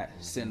on that,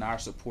 send our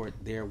support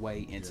their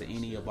way into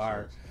any of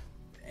our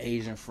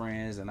Asian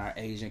friends and our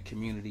Asian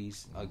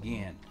communities.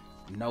 Again,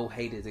 no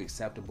hate is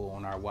acceptable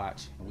on our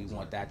watch, and we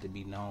want that to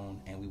be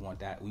known, and we want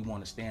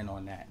to stand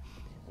on that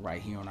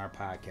right here on our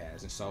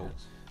podcast. And so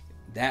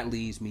that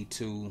leads me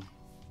to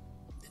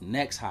the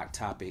next hot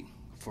topic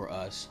for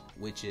us,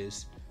 which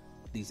is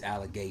these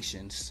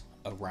allegations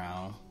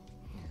around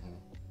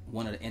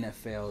one of the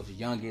NFL's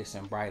youngest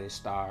and brightest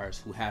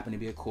stars, who happened to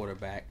be a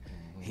quarterback.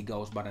 He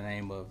goes by the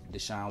name of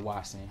Deshaun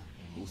Watson,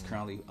 who's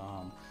currently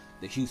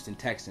the Houston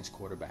Texans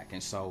quarterback.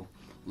 And so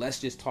let's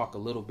just talk a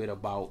little bit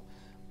about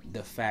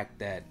the fact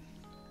that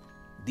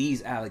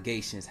these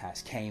allegations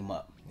has came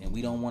up, and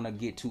we don't want to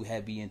get too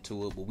heavy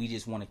into it, but we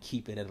just want to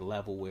keep it at a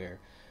level where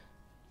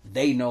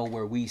they know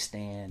where we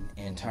stand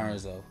in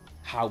terms of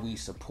how we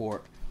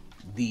support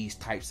these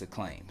types of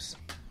claims.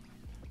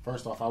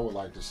 First off, I would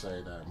like to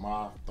say that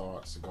my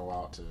thoughts go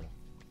out to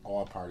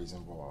all parties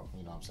involved.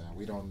 You know what I'm saying?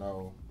 We don't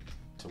know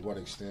to what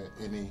extent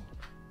any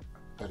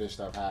of this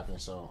stuff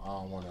happens, so I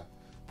don't want to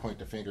point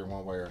the finger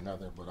one way or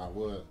another, but I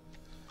would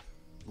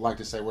like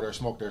to say where there's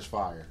smoke, there's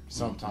fire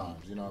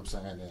sometimes. You know what I'm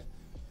saying? And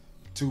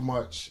too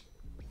much,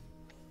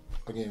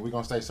 again, we're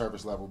going to stay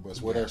surface level, but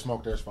where there's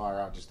smoke, there's fire.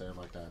 I'll just stay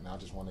like that. And I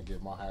just want to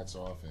give my hats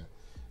off and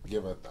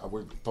give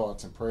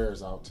thoughts and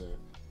prayers out to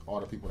all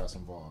the people that's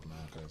involved, man.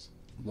 Because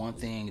one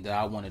thing that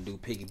I want to do,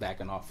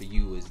 piggybacking off of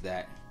you, is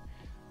that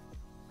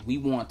we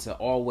want to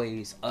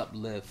always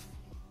uplift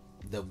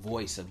the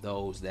voice of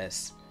those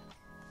that's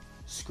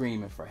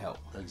screaming for help.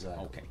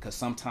 Exactly. Okay, because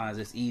sometimes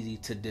it's easy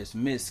to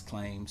dismiss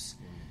claims,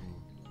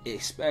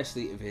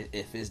 especially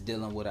if it's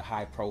dealing with a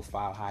high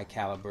profile, high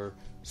caliber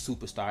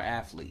superstar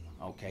athlete.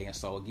 Okay, and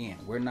so again,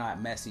 we're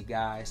not messy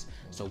guys,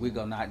 so we're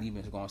not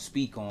even going to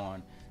speak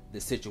on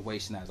the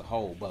situation as a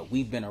whole, but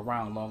we've been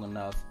around long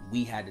enough.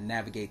 We had to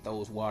navigate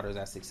those waters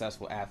as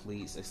successful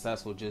athletes,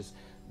 successful, just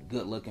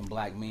good looking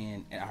black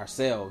men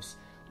ourselves,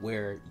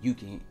 where you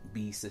can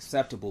be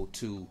susceptible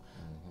to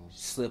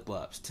slip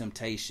ups,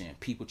 temptation,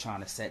 people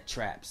trying to set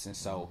traps. And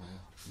so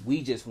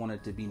we just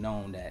wanted to be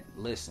known that,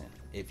 listen,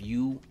 if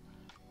you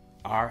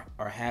are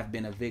or have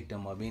been a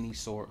victim of any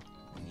sort,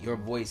 your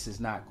voice is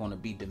not going to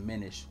be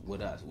diminished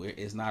with us.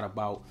 It's not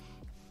about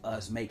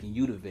us making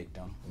you the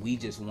victim. We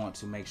just want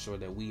to make sure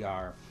that we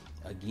are,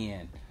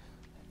 again,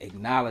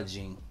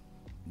 acknowledging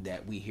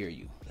that we hear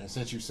you. And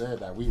since you said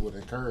that, we would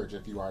encourage,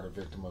 if you are the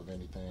victim of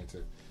anything,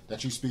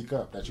 that you speak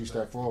up, that you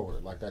step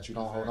forward, like that you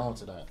don't hold on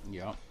to that.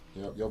 Yep.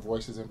 Your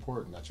voice is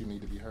important, that you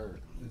need to be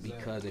heard.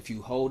 Because if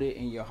you hold it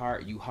in your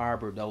heart, you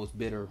harbor those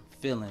bitter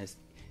feelings,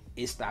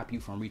 it stops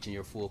you from reaching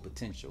your full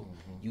potential.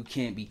 You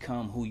can't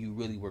become who you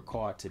really were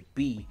called to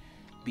be,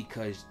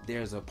 because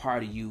there's a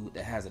part of you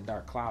that has a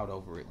dark cloud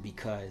over it,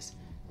 because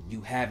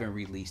you haven't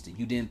released it.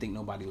 You didn't think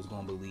nobody was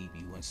going to believe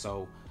you. And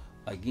so,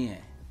 again,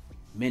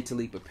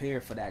 mentally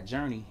prepare for that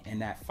journey and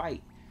that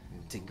fight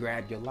to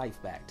grab your life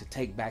back, to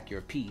take back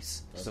your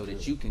peace. That's so good.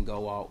 That you can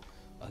go out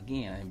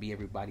again and be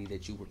everybody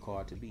that you were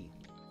called to be.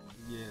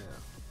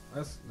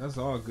 Yeah, that's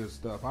all good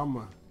stuff. I'm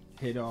going to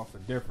hit off a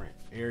different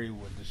area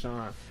with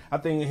Deshaun. I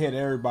think it hit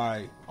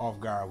everybody off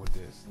guard with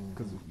this,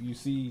 because you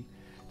see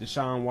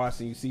Deshaun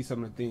Watson, you see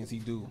some of the things he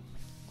do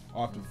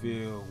off the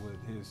field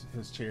with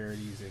his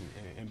charities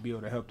and be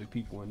able to help the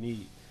people in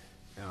need.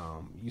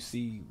 You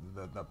see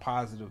the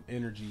positive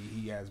energy.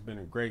 He has been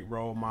a great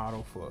role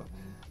model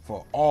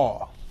for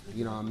all,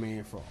 you know what I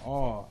mean, for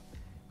all.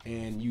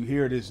 And you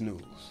hear this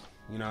news,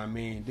 you know what I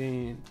mean.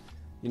 Then,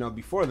 you know,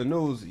 before the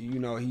news, you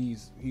know, he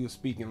was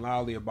speaking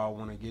loudly about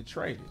wanting to get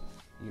traded.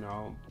 You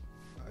know,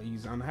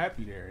 he's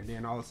unhappy there. And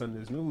then all of a sudden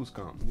this news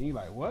comes, and he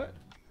like, what?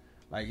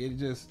 Like,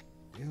 it's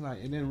like,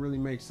 it didn't really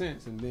make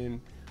sense. And then,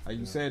 like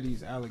you said,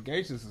 these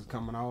allegations is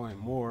coming out, and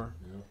more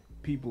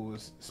people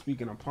is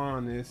speaking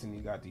upon this, and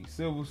you got these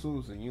civil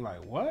suits, and you're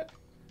like, what?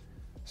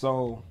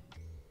 So,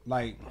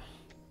 like,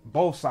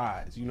 both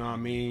sides, you know what I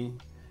mean?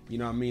 You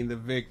know what I mean? The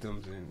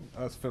victims and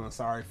us feeling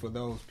sorry for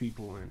those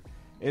people, and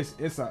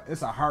it's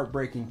a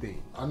heartbreaking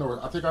thing. I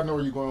think I know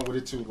where you're going with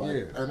it too.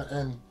 Like,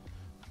 and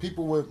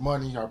people with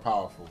money are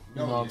powerful.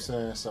 You know what I'm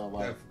saying? So,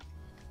 like,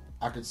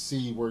 I could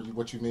see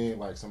what you mean.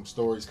 Like some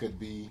stories could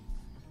be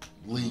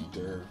leaked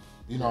or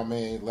you know what I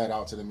mean, let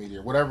out to the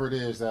media, whatever it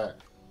is that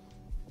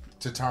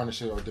to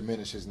tarnish it or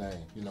diminish his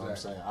name. You know what I'm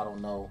saying? I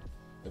don't know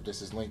if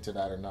this is linked to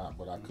that or not,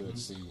 but I could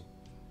see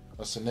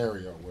a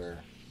scenario where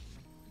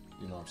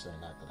you know what I'm saying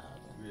that could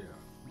happen.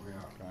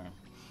 Yeah. Okay.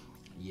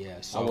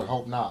 Yeah. So I would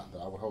hope not.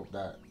 Though. I would hope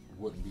that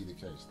wouldn't be the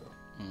case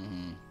though.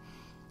 Mm-hmm.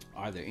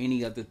 Are there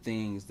any other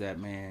things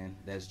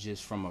that's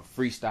just from a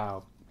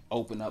freestyle,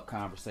 open up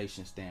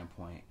conversation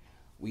standpoint?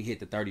 We hit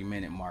the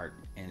 30-minute mark,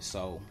 and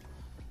so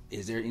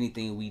is there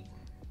anything we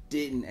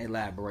didn't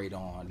elaborate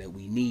on that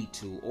we need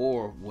to,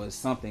 or was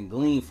something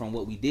gleaned from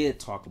what we did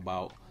talk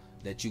about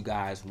that you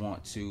guys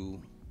want to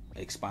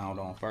expound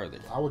on further?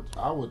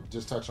 I would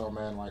just touch on,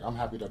 man, like I'm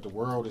happy that the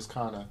world is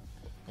kind of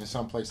in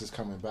some places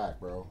coming back,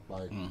 bro.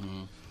 Like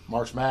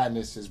March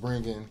Madness is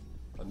bringing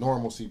a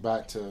normalcy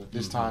back to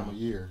this time of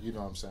year. You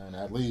know what I'm saying?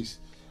 At least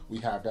we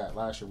have that.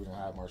 Last year we didn't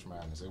have March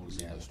Madness. It was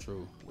that's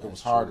true. It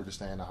was harder to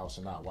stay in the house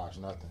and not watch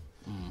nothing.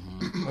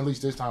 At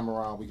least this time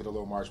around we get a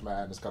little March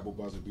Madness, couple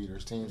buzzer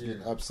beaters, teams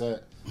getting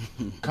upset,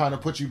 kind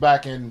of put you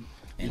back in.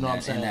 You know what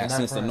I'm saying? In that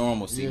sense of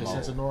normalcy. Yeah,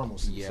 sense of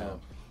normalcy. Yeah. So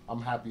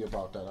I'm happy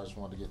about that. I just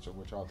wanted to get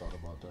what y'all thought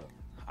about that.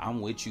 I'm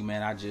with you,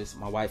 man.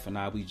 My wife and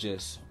I, we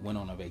just went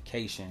on a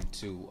vacation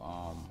to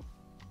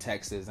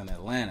Texas and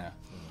Atlanta,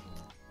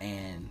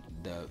 and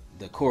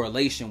the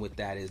correlation with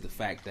that is the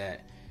fact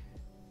that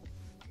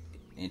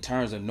in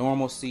terms of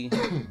normalcy,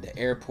 the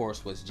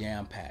airports was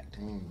jam packed,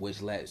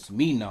 which lets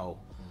me know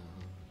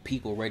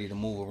people ready to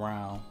move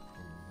around,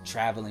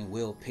 traveling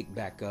will pick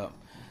back up,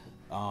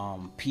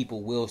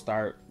 people will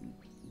start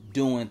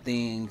doing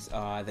things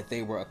that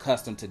they were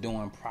accustomed to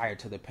doing prior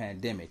to the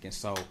pandemic. And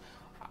so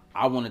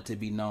I want it to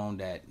be known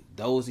that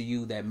those of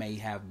you that may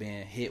have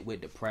been hit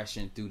with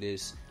depression through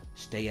this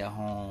stay at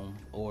home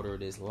order,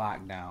 this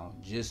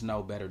lockdown, just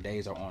know better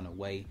days are on the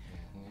way.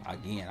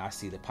 Again, I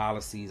see the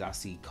policies, I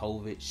see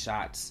COVID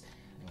shots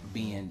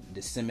being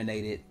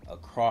disseminated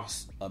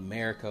across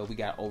America. We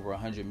got over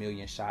 100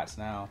 million shots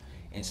now.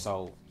 And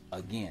so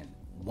again,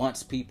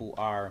 once people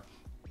are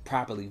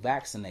properly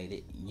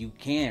vaccinated, you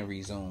can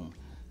resume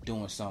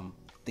doing some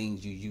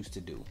things you used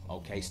to do.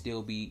 Okay,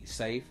 still be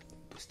safe,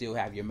 still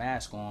have your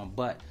mask on,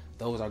 but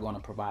those are going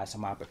to provide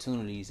some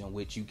opportunities in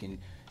which you can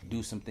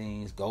do some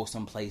things, go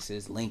some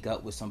places, link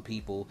up with some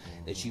people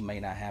that you may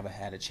not have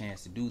had a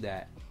chance to do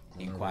that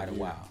in quite a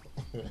while.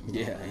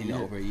 Yeah, in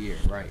over a year,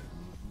 right.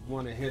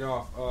 Want to hit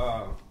off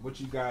what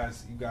you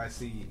guys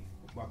see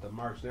about the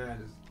March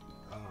Madness?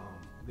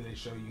 Did they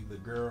show you the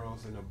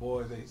girls and the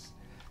boys? They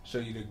show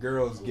you the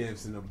girls'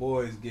 gifts and the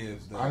boys'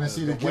 gifts. I didn't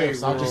see the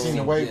gifts. I just seen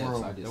the weight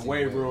room. The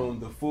weight room,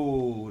 the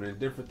food, and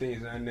different things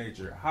of that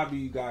nature. How do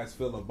you guys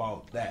feel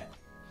about that?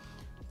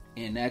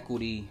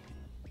 Inequity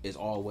is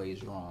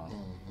always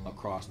wrong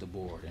across the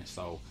board, and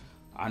so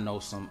I know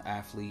some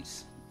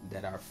athletes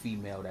that are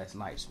female that's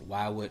nice.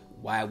 Why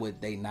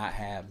would they not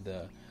have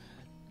the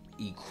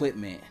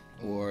equipment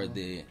or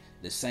the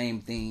same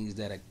things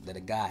that a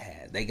guy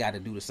has? They got to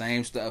do the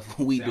same stuff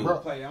we do. I'm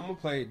gonna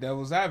play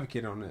devil's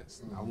advocate on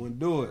this. I wouldn't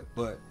do it,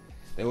 but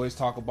they always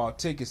talk about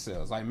ticket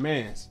sales, like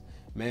men's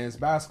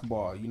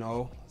basketball. You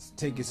know,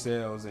 ticket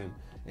sales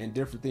and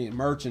different things,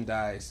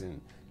 merchandise,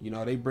 and you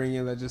know they bring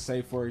in. Let's just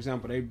say, for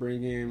example, they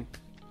bring in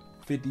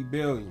 50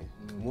 billion.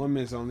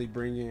 Women's only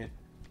bring in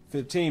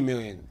 15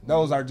 million.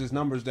 Those are just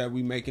numbers that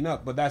we making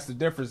up, but that's the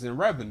difference in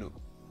revenue.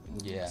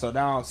 Yeah. So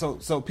now,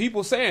 so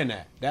people saying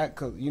that,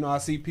 cause you know I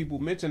see people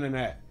mentioning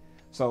that.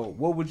 So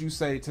what would you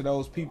say to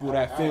those people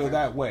that feel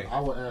that way? I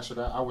would answer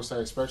that. I would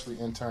say, especially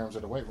in terms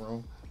of the weight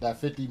room, that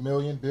 50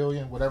 million,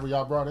 billion, whatever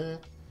y'all brought in,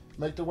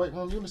 make the weight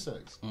room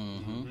unisex.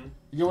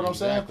 You get what I'm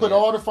saying? Put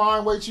all the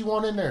fine weights you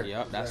want in there.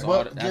 Yep, that's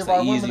give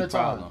our easy women the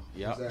time. problem.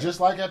 Yep. Just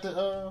like at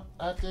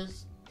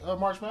this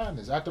March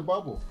Madness, at the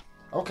bubble.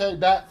 Okay,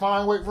 that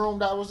fine weight room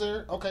that was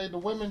there. Okay, the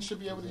women should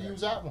be able to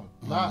use that one.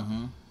 Not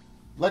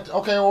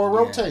or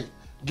rotate.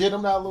 Get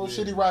them that little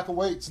shitty rack of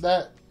weights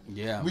that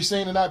we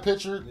seen in that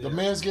picture. The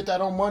men's get that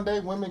on Monday,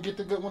 women get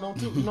the good one on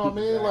Tuesday. You know what I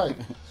mean?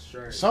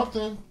 Like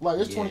something like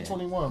it's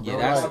 2021, bro. Yeah,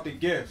 that's the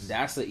gifts.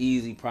 That's an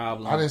easy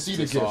problem. I didn't see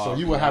the gifts, so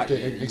you would have to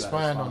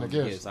expand on the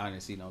gifts. I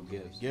didn't see no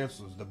gifts. Gifts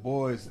was the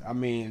boys. I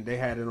mean, they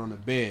had it on the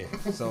bed.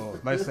 So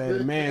let's say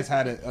the man's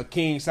had a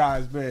king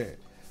size bed.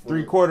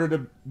 3/4 of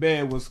the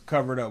bed was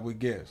covered up with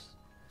gifts.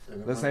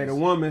 Let's say the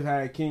woman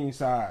had king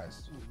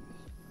size,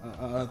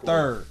 a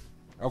third,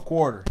 a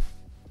quarter.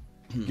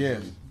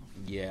 Gifts.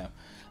 Yeah,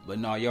 but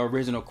no, your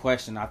original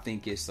question, I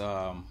think it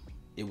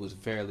was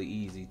fairly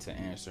easy to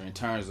answer in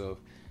terms of,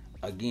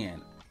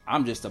 again,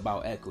 I'm just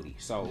about equity.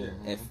 So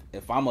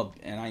if I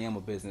am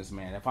a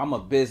businessman, if I'm a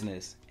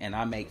business and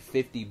I make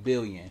 50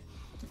 billion,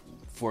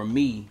 for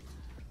me,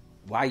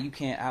 why you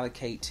can't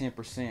allocate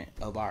 10%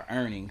 of our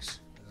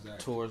earnings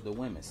towards the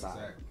women's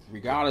side,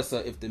 regardless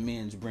of if the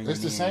men's bring it's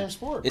the same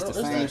sport. It's the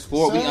same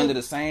sport. We under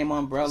the same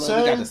umbrella.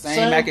 We got the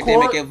same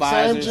academic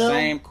advisors,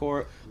 same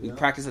court. We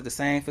practice at the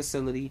same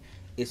facility.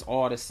 It's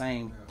all the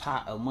same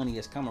pot of money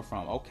it's coming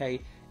from. Okay,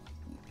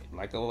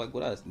 like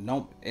with us.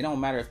 No, it don't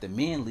matter if the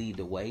men lead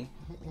the way.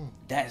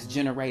 That's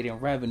generating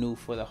revenue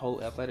for the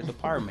whole athletic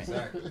department.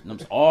 Exactly.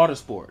 All the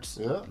sports,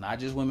 Yeah. not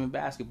just women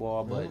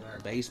basketball,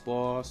 but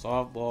baseball,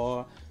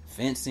 softball,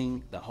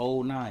 fencing, the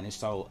whole nine. And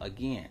so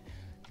again,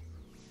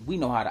 we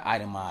know how to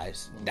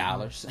itemize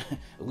dollars.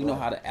 We know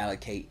how to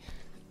allocate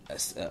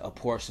a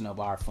portion of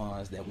our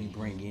funds that we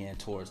bring in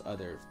towards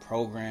other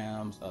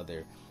programs,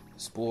 other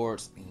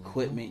sports,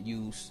 equipment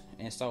use.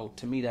 And so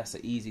to me, that's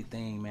an easy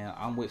thing, man.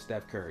 I'm with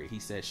Steph Curry. He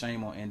said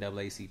shame on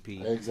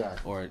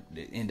NAACP or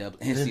the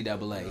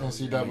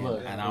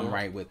NCAA. And I'm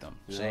right with them.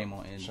 Shame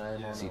on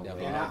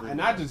NCAA.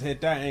 And I just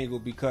hit that angle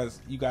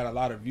because you got a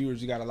lot of viewers,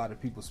 you got a lot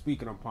of people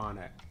speaking upon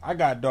that. I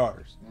got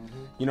daughters.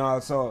 You know,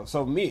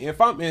 so me,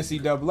 if I'm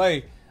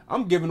NCAA,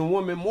 I'm giving a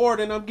woman more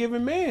than I'm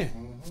giving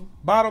men.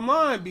 Bottom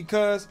line,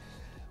 because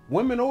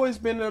women always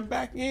been in the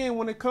back end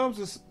when it comes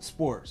to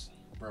sports.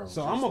 Bro,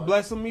 so I'm gonna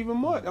bless them even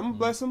more. I'm gonna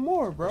bless them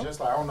more, bro. Just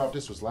like, I don't know if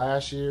this was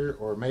last year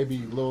or maybe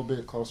a little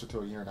bit closer to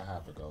a year and a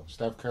half ago.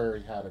 Steph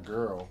Curry had a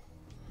girl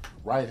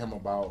write him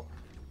about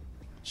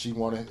she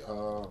wanted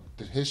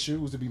his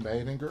shoes to be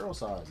made in girl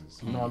sizes.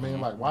 You know what I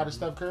mean? Like, why the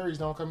Steph Currys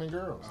don't come in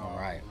girls? All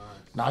right.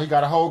 Now he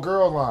got a whole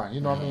girl line.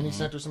 You know what I mean? He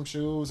sent her some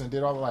shoes and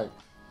did all like.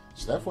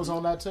 Steph was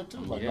on that tip too.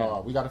 Like,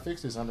 no, we got to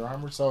fix this, Under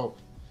Armour. So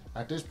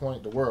at this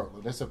point,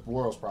 that's a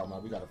world's problem.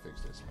 Like, we got to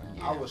fix this,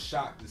 man. I was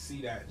shocked to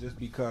see that just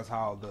because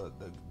how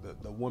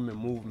the women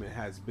movement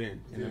has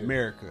been in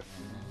America.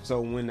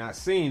 So when I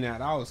seen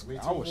that, I was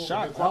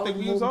shocked. I think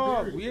we was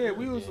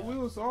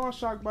all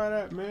shocked by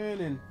that, man.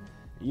 And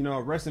you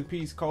know, rest in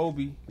peace,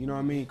 Kobe. You know what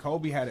I mean?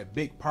 Kobe had a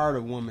big part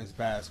of women's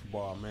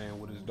basketball, man,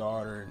 with his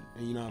daughter,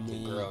 and you know what I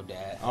mean? The girl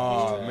dad.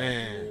 Oh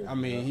man, I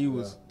mean, he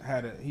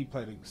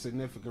played a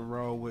significant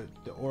role with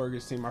the Oregon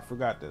team. I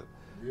forgot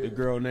the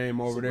girl name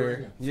over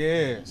there.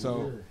 Yeah,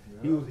 so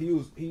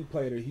he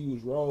played a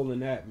huge role in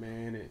that,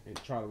 man,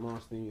 and try to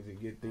launch things and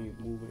get things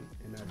moving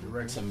in that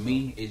direction. To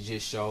me, it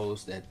just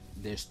shows that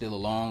there's still a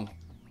long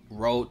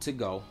road to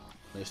go.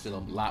 There's still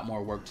a lot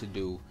more work to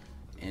do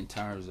in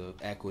terms of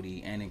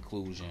equity and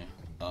inclusion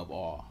of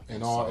all.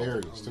 In all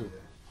areas, too.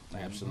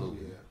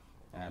 Absolutely.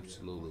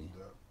 Absolutely.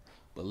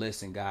 But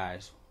listen,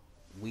 guys,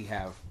 we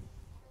have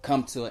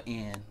come to an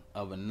end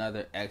of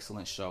another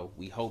excellent show.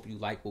 We hope you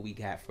like what we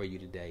got for you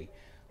today.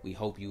 We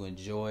hope you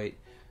enjoyed.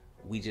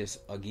 We just,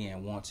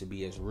 again, want to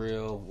be as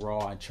real,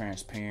 raw, and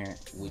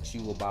transparent with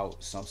you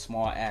about some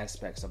small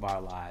aspects of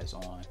our lives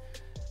on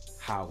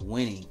how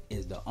winning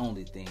is the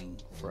only thing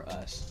for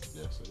us.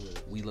 Yes, it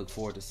is. We look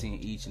forward to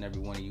seeing each and every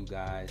one of you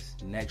guys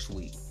next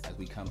week as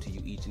we come to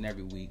you each and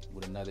every week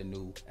with another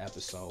new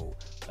episode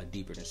of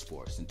Deeper Than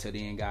Sports. Until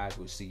then, guys,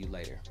 we'll see you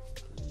later.